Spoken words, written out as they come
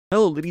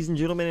Hello ladies and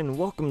gentlemen, and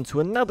welcome to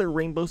another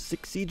Rainbow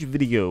Six Siege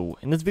video.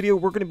 In this video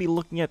we're going to be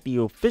looking at the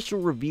official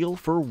reveal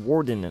for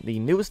Warden, the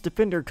newest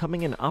defender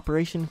coming in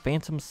Operation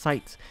Phantom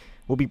Sight.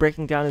 We'll be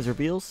breaking down his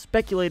reveal,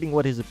 speculating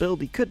what his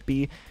ability could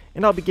be,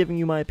 and I'll be giving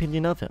you my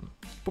opinion of him.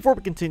 Before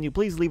we continue,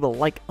 please leave a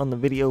like on the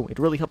video, it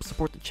really helps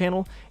support the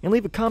channel, and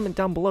leave a comment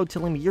down below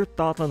telling me your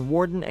thoughts on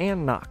Warden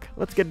and Nock.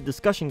 Let's get a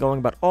discussion going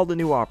about all the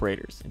new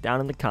operators,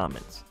 down in the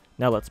comments.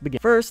 Now let's begin.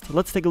 First,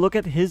 let's take a look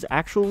at his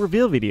actual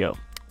reveal video.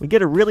 We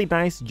get a really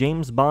nice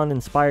James Bond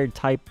inspired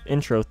type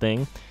intro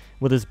thing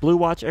with his blue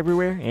watch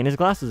everywhere and his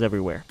glasses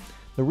everywhere.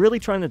 They're really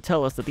trying to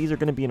tell us that these are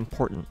going to be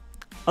important.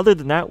 Other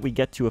than that, we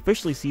get to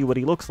officially see what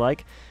he looks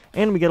like,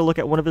 and we get a look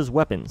at one of his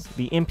weapons,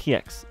 the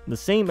MPX, the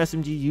same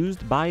SMG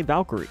used by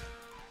Valkyrie.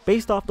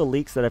 Based off the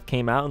leaks that have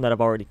came out and that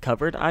I've already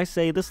covered, I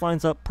say this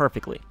lines up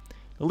perfectly.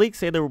 The leaks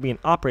say there will be an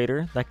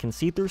operator that can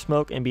see through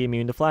smoke and be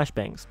immune to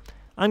flashbangs.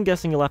 I'm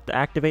guessing you'll have to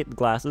activate the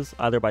glasses,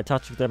 either by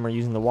touching them or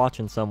using the watch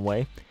in some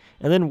way,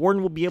 and then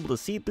Warden will be able to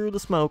see through the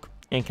smoke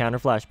and counter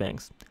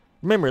flashbangs.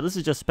 Remember, this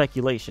is just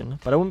speculation,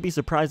 but I wouldn't be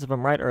surprised if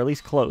I'm right or at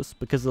least close,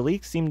 because the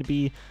leaks seem to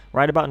be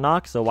right about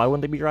Nock, so why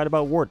wouldn't they be right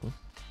about Warden?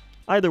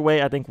 Either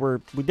way, I think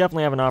we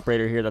definitely have an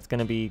operator here that's going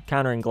to be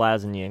countering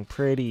Glaz and Ying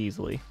pretty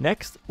easily.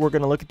 Next, we're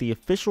going to look at the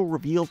official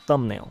reveal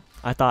thumbnail.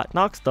 I thought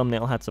Nock's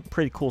thumbnail had some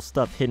pretty cool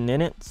stuff hidden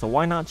in it, so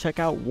why not check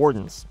out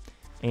Warden's?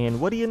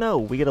 And what do you know,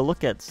 we get a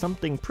look at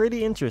something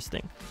pretty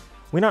interesting.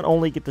 We not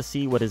only get to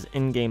see what his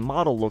in-game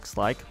model looks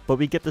like, but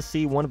we get to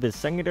see one of his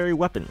secondary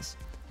weapons.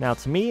 Now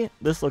to me,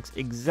 this looks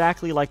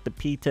exactly like the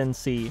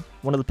P10C,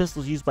 one of the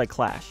pistols used by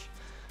Clash.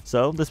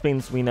 So this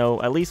means we know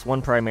at least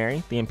one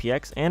primary, the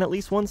MPX, and at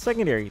least one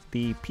secondary,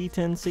 the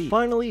P10C.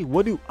 Finally,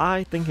 what do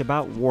I think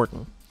about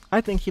Warden?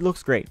 I think he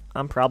looks great.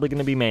 I'm probably going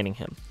to be maining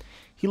him.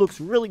 He looks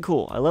really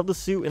cool. I love the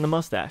suit and the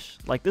mustache.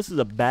 Like, this is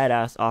a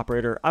badass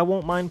operator I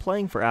won't mind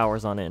playing for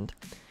hours on end.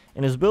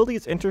 And his ability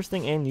is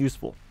interesting and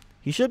useful.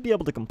 He should be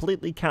able to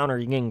completely counter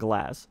Ying and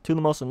Glaz, two of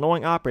the most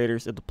annoying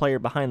operators if the player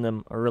behind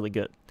them are really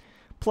good.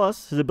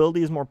 Plus, his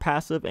ability is more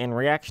passive and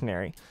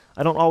reactionary.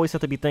 I don't always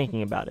have to be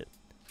thinking about it.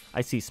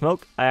 I see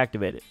smoke, I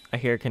activate it. I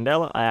hear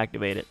Candela, I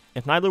activate it.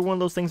 If neither one of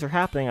those things are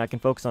happening, I can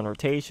focus on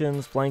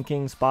rotations,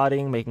 flanking,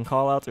 spotting, making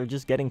callouts, or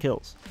just getting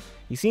kills.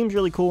 He seems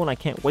really cool and I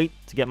can't wait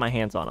to get my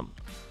hands on him.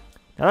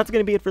 Now that's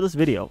going to be it for this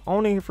video. I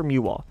want to hear from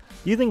you all.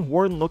 Do you think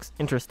Warden looks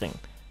interesting?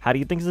 How do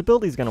you think his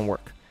ability is going to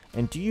work?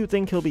 And do you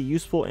think he'll be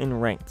useful in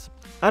ranked?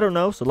 I don't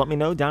know, so let me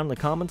know down in the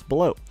comments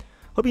below.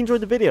 Hope you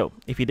enjoyed the video.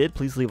 If you did,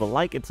 please leave a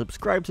like and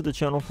subscribe to the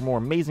channel for more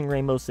amazing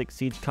Rainbow Six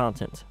Siege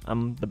content.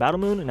 I'm the Battle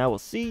Moon, and I will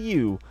see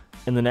you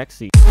in the next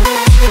siege.